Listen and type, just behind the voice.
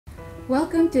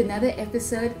Welcome to another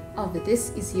episode of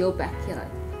This Is Your Backyard,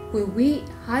 where we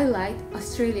highlight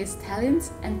Australia's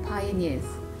talents and pioneers.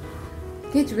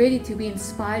 Get ready to be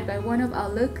inspired by one of our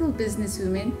local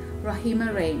businesswomen,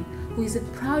 Raheema Rane, who is a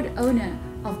proud owner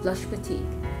of Blush Boutique.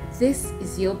 This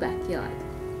is your backyard.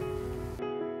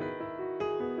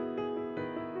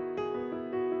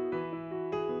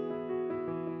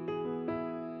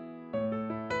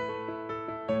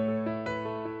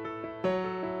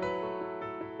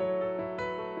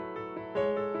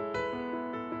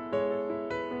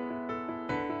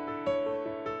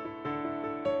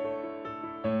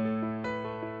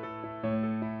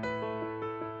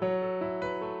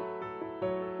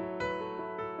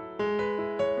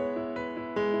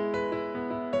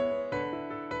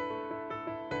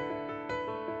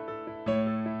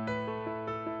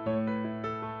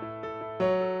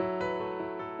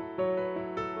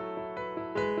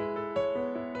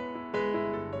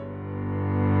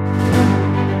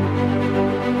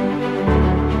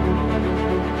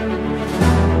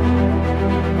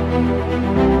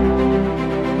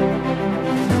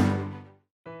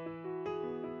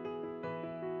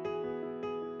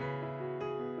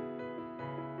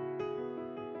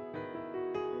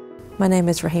 My name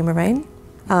is Raheema Rane.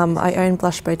 I own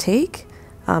Blush Boutique.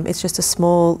 It's just a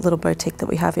small little boutique that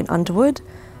we have in Underwood,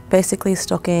 basically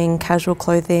stocking casual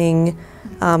clothing,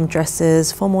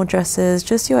 dresses, formal dresses,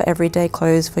 just your everyday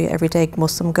clothes for your everyday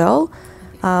Muslim girl.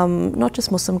 Not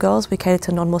just Muslim girls, we cater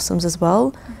to non-Muslims as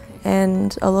well,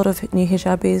 and a lot of new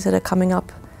hijabis that are coming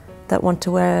up that want to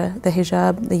wear the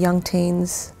hijab, the young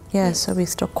teens. Yeah, so we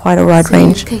stock quite a wide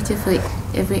range. You cater for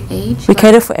every age? We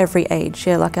cater for every age,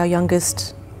 yeah, like our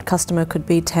youngest customer could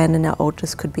be 10 and our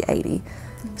oldest could be 80.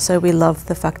 So we love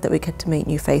the fact that we get to meet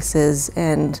new faces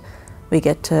and we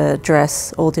get to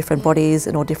dress all different bodies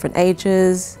and all different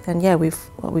ages, and yeah, we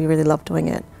really love doing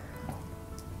it.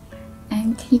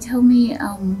 And can you tell me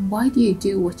why do you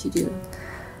do what you do?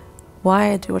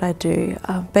 Why I do what I do?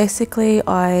 Basically,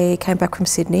 I came back from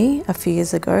Sydney a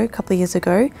couple of years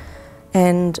ago,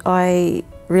 and I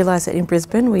realised that in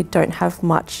Brisbane we don't have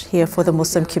much here for the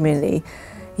Muslim community.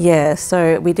 Yeah,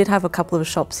 so we did have a couple of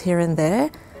shops here and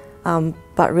there,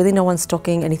 but really no one's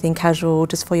stocking anything casual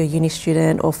just for your uni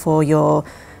student or for your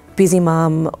busy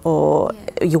mum or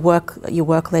your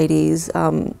work ladies.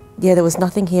 Yeah, there was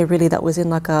nothing here really that was in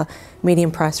like a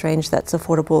medium price range that's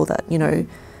affordable, that, you know,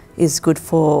 is good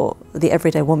for the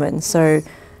everyday woman. So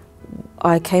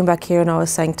I came back here and I was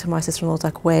saying to my sister-in-law,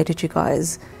 like, where do you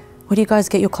guys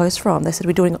get your clothes from? They said,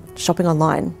 we're doing shopping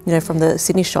online, you know, from the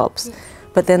Sydney shops. Yeah.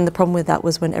 But then the problem with that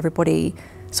was when everybody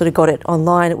sort of got it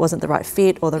online, it wasn't the right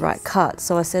fit or the right cut.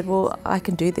 So I said, well, I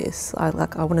can do this. I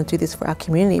want to do this for our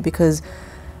community because,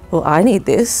 well, I need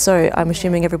this. So I'm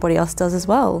assuming everybody else does as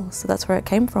well. So that's where it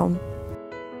came from.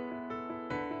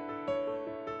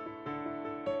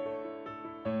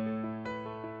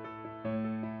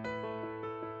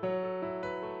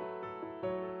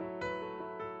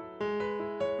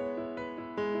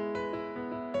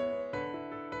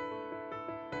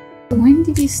 When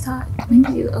did you start? When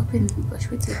did you open Blush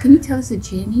Boutique? Can you tell us the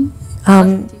journey?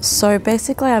 So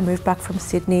basically I moved back from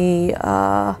Sydney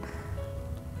about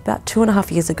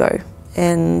 2.5 years ago,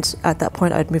 and at that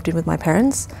point I'd moved in with my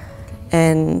parents,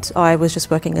 and I was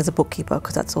just working as a bookkeeper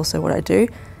because that's also what I do.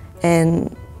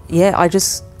 And yeah, I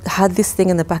just had this thing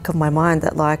in the back of my mind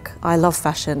that, like, I love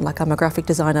fashion. Like, I'm a graphic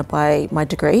designer by my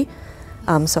degree,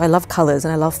 so I love colours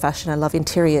and I love fashion, I love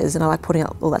interiors, and I like putting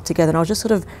all that together. And I was just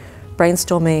sort of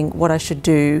brainstorming what I should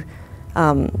do,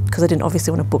 because I didn't obviously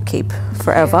want to bookkeep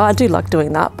forever. I do like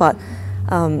doing that, but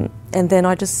and then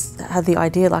I just had the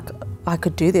idea, like, I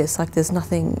could do this. Like, there's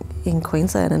nothing in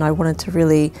Queensland, and I wanted to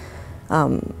really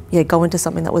go into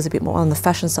something that was a bit more on the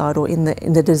fashion side or in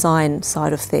the design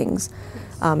side of things.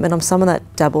 And I'm someone that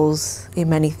dabbles in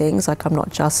many things. Like, I'm not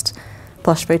just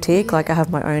Blush Boutique. Like, I have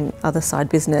my own other side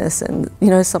business, and, you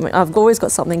know, I've always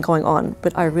got something going on,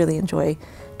 but I really enjoy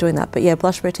doing that. But yeah,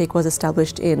 Blush Boutique was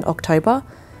established in October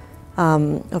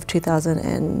of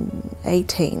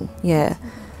 2018. Yeah,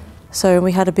 so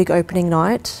we had a big opening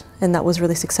night, and that was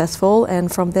really successful.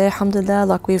 And from there, alhamdulillah,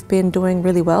 like, we've been doing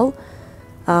really well.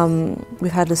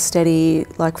 We've had a steady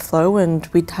flow, and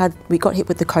we got hit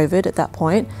with the COVID at that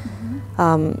point,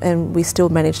 and we still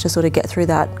managed to sort of get through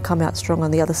that, come out strong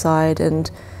on the other side. And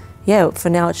yeah,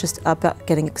 for now it's just about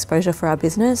getting exposure for our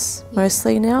business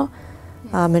mostly now.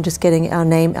 And just getting our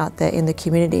name out there in the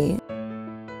community.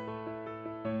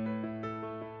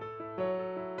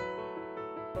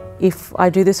 If I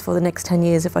do this for the next 10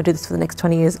 years, if I do this for the next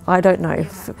 20 years, I don't know.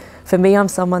 For me, I'm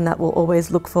someone that will always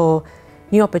look for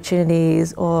new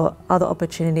opportunities or other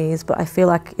opportunities, but I feel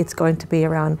like it's going to be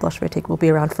around, Blush Boutique will be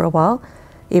around for a while,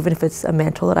 even if it's a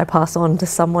mantle that I pass on to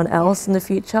someone else in the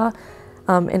future.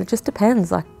 And it just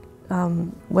depends like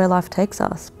where life takes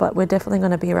us, but we're definitely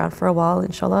going to be around for a while,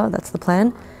 inshallah, that's the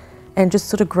plan. And just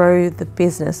sort of grow the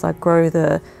business, like grow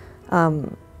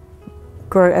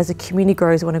as a community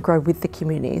grows, we want to grow with the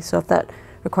community. So if that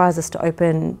requires us to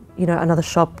open, you know, another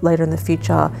shop later in the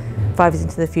future, 5 years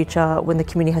into the future, when the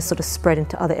community has sort of spread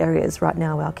into other areas. Right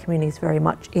now our community is very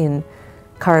much in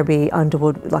Currabee,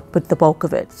 Underwood, like with the bulk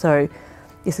of it. So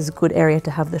this is a good area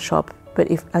to have the shop.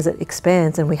 But if as it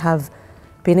expands, and we have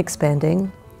been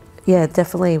expanding, yeah,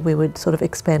 definitely we would sort of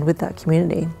expand with that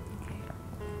community.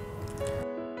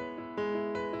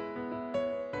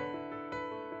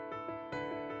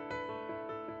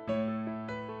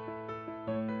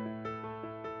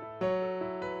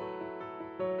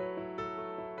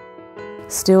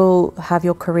 Still have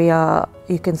your career,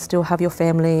 you can still have your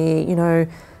family, you know,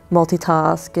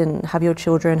 multitask and have your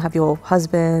children, have your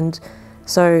husband.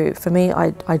 So for me,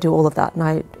 I do all of that,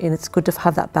 and it's good to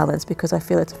have that balance, because I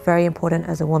feel it's very important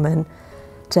as a woman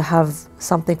to have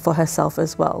something for herself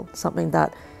as well, something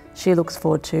that she looks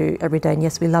forward to every day. And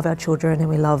yes, we love our children and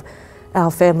we love our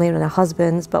family and our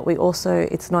husbands, but we also,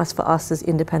 it's nice for us as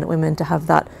independent women to have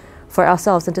that for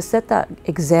ourselves and to set that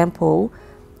example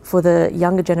for the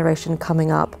younger generation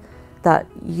coming up, that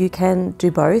you can do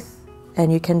both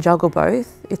and you can juggle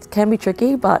both. It can be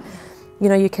tricky, but you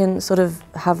know, you can sort of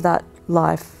have that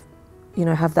life, you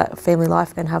know, have that family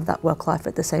life and have that work life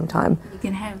at the same time.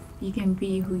 You can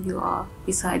be who you are,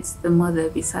 besides the mother,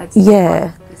 besides the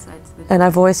wife, besides the... And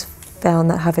I've always found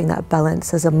that having that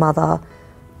balance as a mother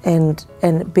and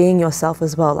being yourself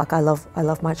as well. Like I love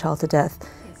my child to death.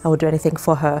 Yes. I would do anything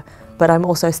for her, but I'm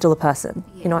also still a person.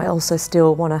 Yeah. You know, I also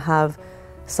still want to have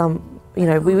some, you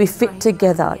know, we fit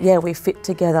together. Yeah, we fit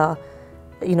together.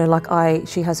 You know, like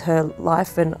she has her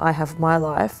life and I have my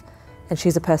life, and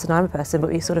she's a person, I'm a person,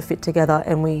 but we sort of fit together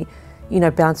and we, you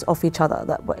know, bounce off each other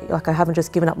that way. Like I haven't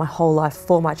just given up my whole life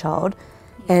for my child,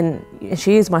 and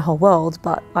she is my whole world,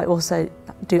 but I also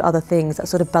do other things that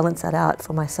sort of balance that out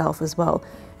for myself as well.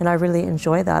 And I really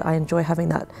enjoy that. I enjoy having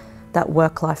that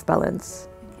work-life balance.